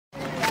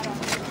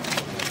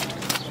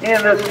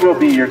And this will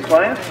be your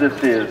class.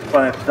 This is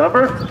class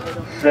number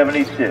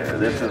 72.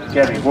 This is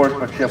Academy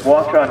Horsemanship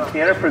Walk-on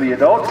Canter for the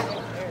adults.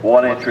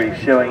 One entry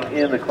showing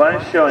in the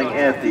class, showing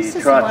at the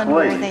trot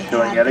plate,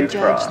 showing at a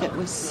trot. That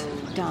was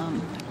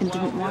dumb and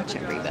didn't watch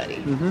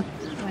everybody. Wasn't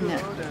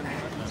it?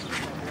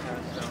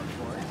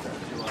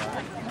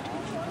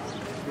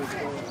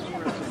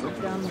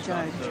 Dumb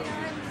judge.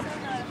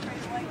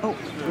 Oh.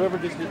 Whoever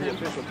just did the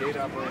official gate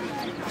operating.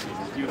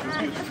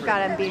 I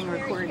forgot I'm being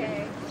recorded.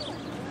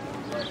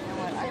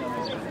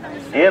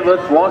 And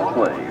let's walk,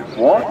 please.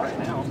 Walk.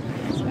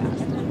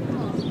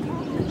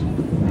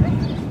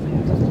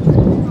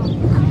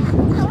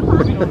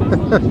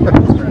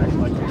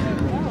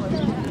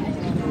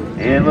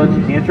 And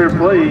let's canter,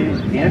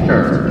 please.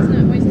 Canter.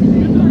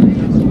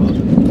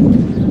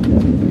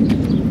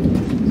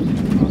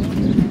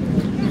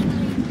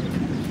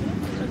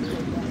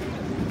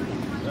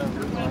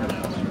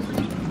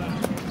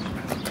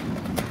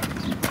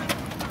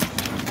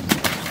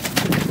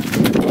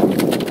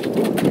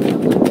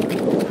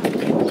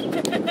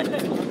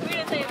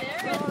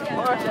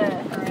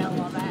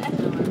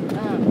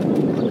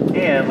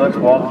 And let's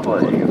walk,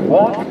 please.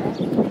 Walk.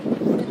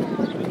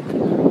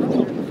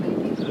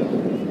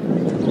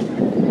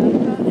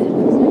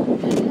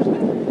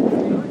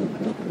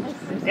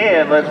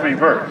 And let's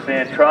reverse.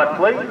 And trot,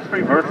 please.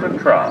 Reverse and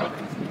trot.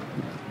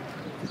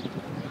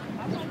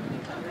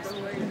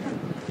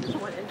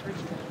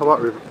 How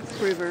about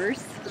reverse?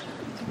 Reverse?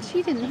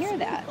 She didn't hear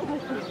that.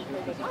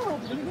 Oh,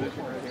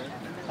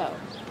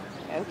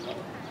 okay.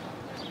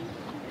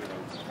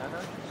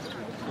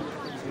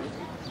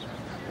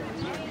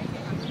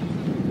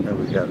 And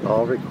we got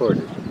all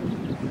recorded.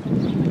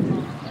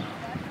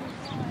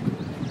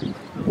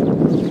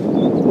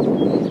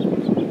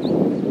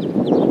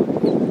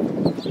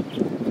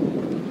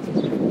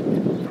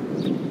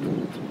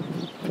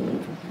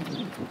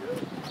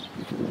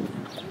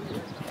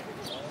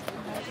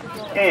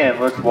 And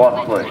let's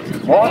walk,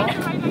 please. Walk.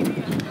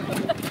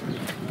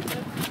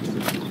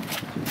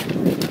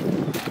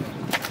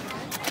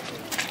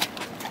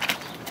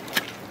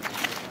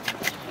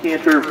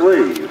 Canter,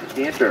 please.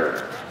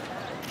 Canter.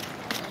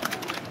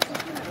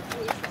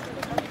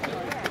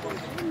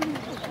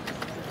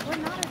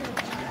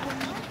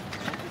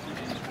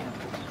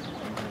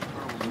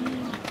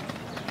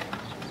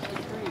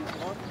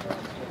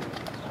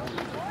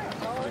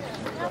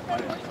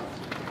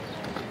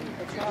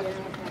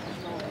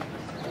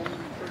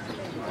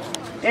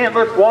 And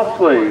let's walk,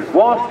 please.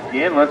 Walk.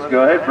 Again, let's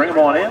go ahead. Bring them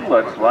on in.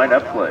 Let's line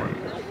up, please.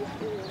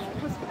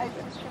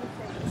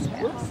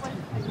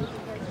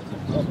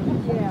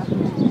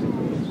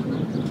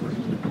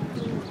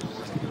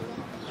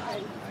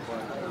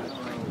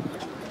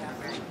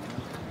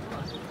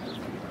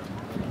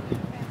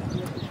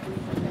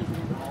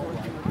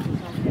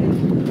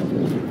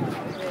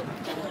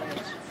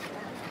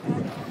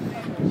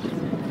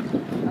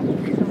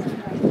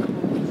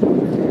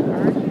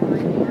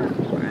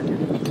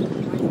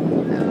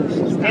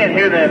 And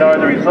here then are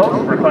the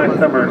results for class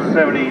number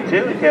 72,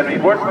 Academy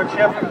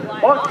Horsemanship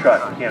Walk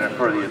Trot Canter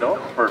for the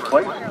adults. First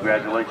place,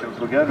 congratulations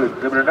will go to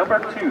exhibitor number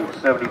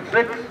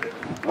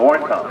 276,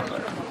 Lauren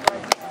Thompson.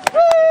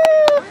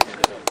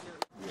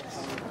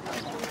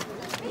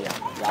 Yeah,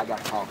 I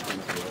got talked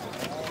into it.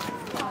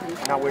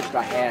 And I wished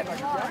I had.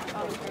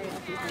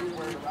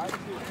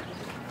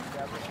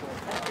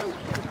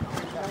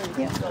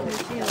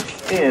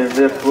 And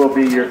this will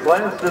be your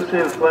class. This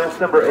is class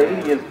number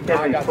 80, is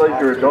Academy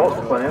Pleasure Adult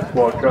class,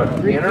 Walk Trot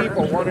Canter. 3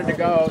 people wanted to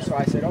go, so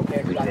I said,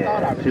 okay, because I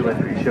thought I was 2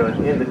 entries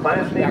showing in the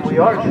class name. We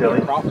are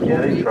showing in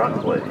a trot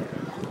plate.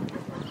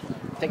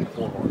 Taking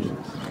 4 horses.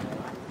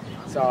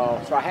 So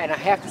I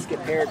have to skip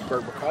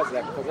Harrodsburg because of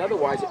that, because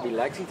otherwise it'd be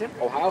Lexington,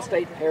 Ohio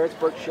State,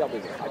 Harrodsburg,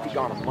 Shelbyville. I'd be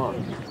gone a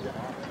month.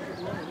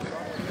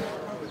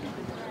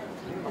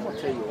 I'm gonna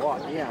tell you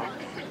what, yeah.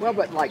 Well,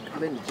 but like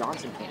Lyndon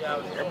Johnson can't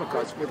go there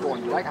because we're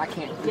going. Like I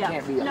can't, we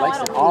can't be at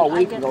Lexington all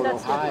week and go to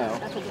Ohio.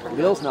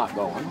 Bill's not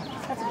going.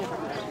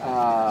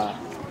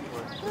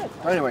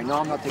 But anyway, no,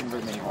 I'm not taking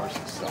very many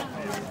horses. So.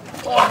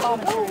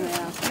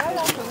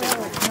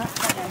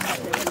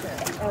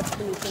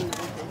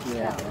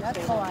 Yeah.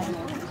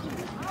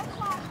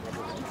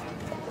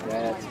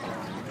 That's.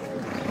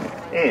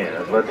 And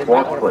let's they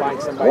walk, might want to find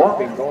somebody who's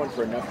been going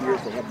for enough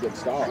years to have good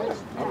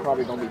stalls. I'm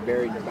probably going to be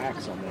buried in the back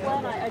somewhere.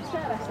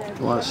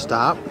 You want to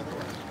stop?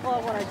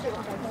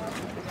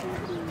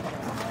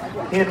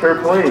 Canter,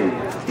 please.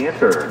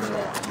 Canter.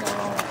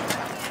 No.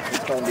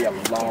 It's going to be a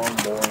long,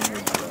 boring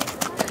year.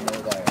 I know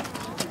that.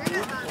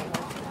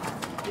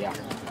 Yeah.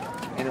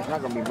 And there's not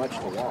going to be much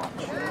to watch.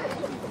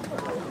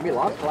 There's going to be a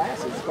lot of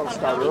classes. It's going to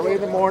start early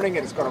in the morning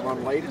and it's going to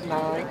run late at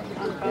night.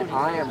 And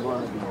I am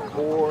going to be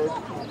bored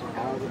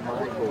out of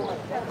my gourd.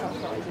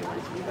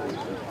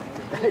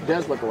 It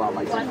does look a lot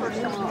like that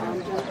first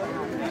time.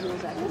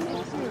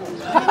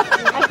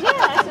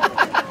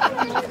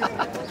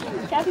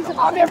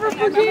 I'll never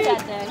forget.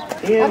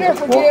 I'll never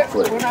forget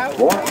when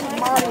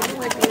Marty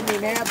went to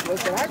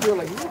Indianapolis, and I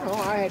really,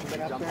 I hadn't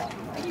been up there,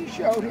 and you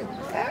showed him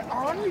that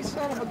ornery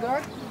son of a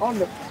gun on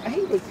the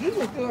He was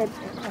good.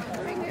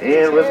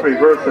 And with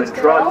reversing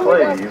trot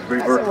play, he's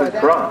reversing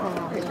trot.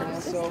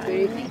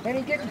 And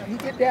he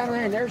get down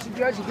there, and there's the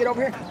judge. He get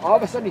over here. All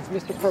of a sudden, he's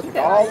Mr. Perfect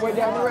all the way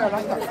down the road.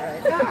 I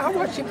thought, I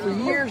watched him for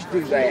years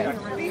do that.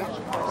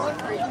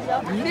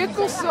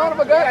 Nickel son of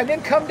a gun, and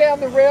then come down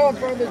the rail in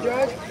front of the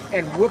judge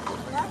and whoop him.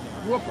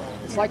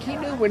 It's like he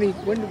knew when. I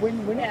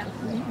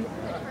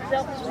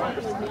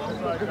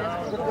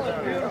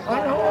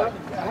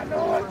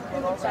know it.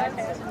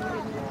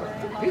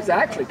 He's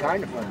actually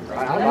kind of fun.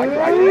 I like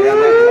riding down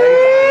that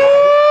lane.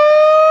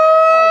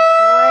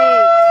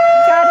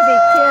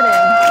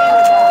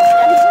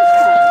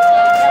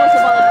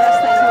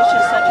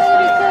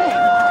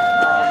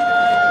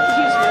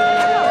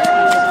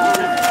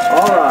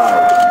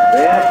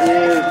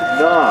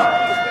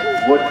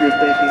 What you're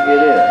thinking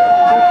it is.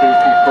 This is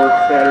the first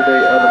Saturday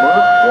of the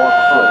month. Walk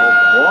play.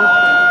 Walk.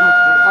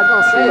 I'm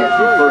going to say it's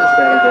the first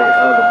Saturday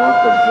of the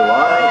month of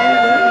July,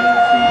 and that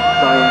means the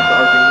sirens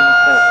are being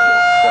tested.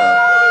 So,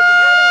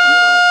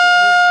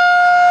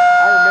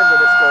 I remember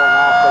this going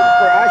off.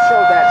 I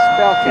showed that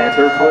spell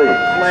Canter, please.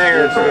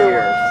 Claire's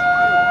ears.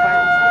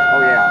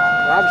 Oh yeah.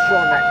 I was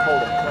showing that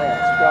cold of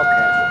Claire spell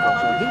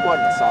cancer. He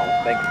wasn't a solid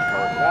thinking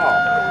code at all.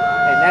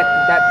 And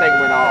that thing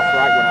went off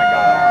right when I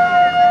got out.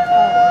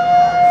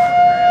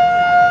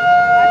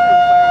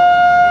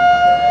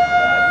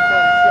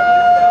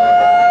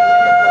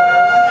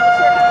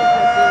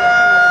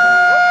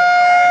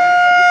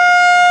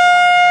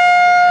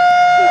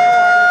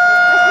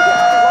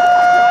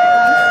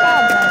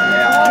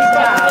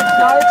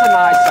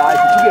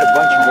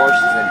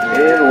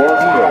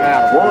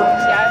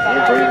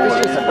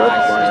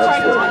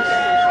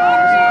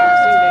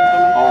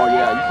 Oh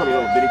yeah, you put a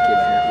little bitty kid in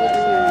here.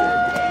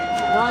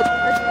 No,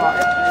 it's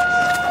fine.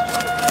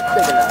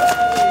 Big enough.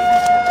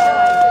 That's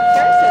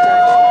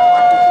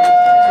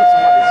what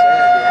somebody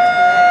said.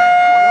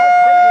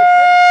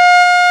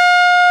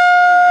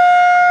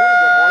 Been a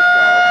good horse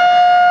show,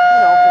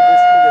 for this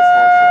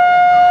horse show.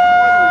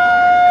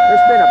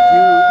 There's been a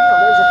few,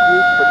 there's a few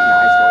pretty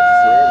nice horses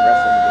here, and the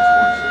rest of them are just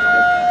horses.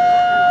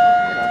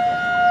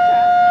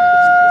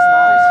 It's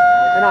nice.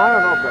 And I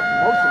don't know, but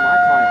most of my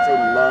clients, they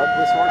love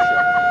this horse show.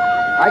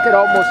 I could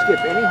almost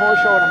skip any horse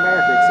show in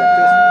America except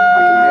this one.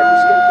 I could never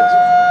skip this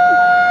one.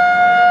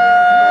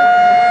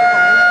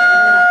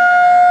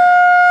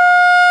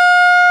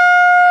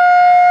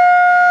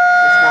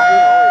 It's not,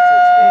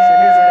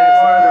 and here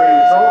are the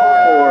results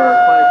for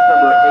class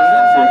number 8.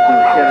 This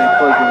is Kevin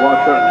Pleasure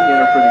Walk on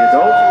Canter for the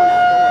adults.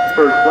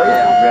 First place,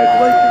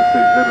 congratulations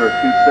to exhibitor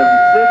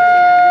 276,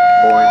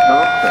 Lauren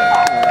Thompson.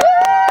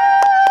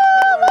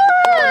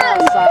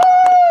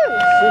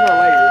 Sooner or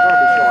later, we're going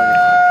to be showing it.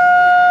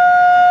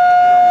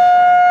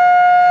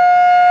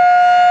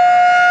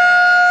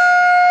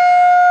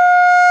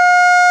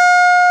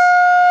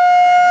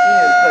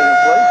 And second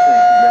place,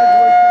 and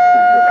congratulations to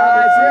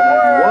exhibitor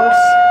 391,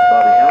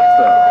 Bobby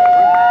Hounsell.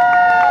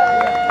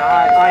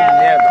 I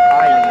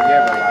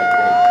never liked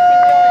it.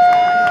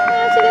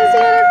 She gonna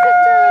see her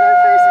picture with her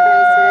first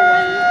place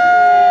win.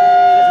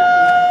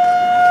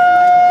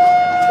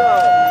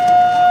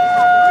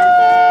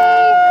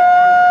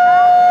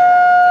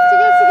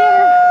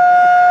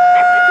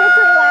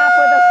 Victory lap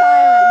with a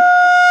siren.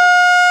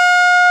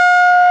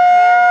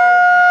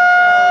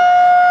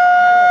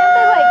 Can't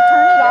they like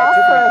turn it off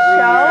for a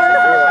show or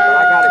something? But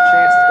I got a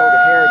chance to go to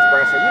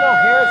Harrodsburg. I said,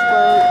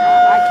 Harrodsburg,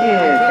 I can't.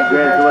 And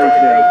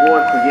congratulations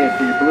once again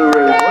to your Blue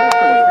Ribbon winner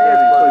for the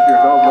Kevin Pleasure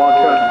Dog Walk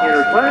on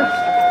Canter class,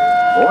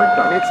 Lauren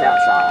Thompson. It's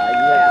outside.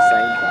 You have the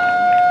same thing.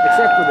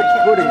 Except for the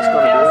footing's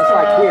going to be. It's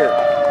like here.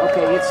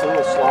 Okay, it's a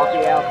little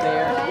sloppy out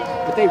there,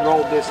 but they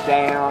rolled this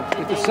down.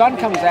 If the sun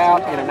comes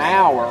out in an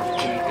hour,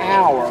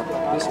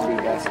 this will be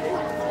less.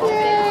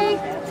 Yay!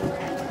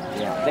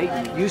 Yeah, they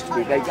used to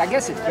be. I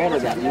guess it's better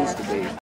than it used to be.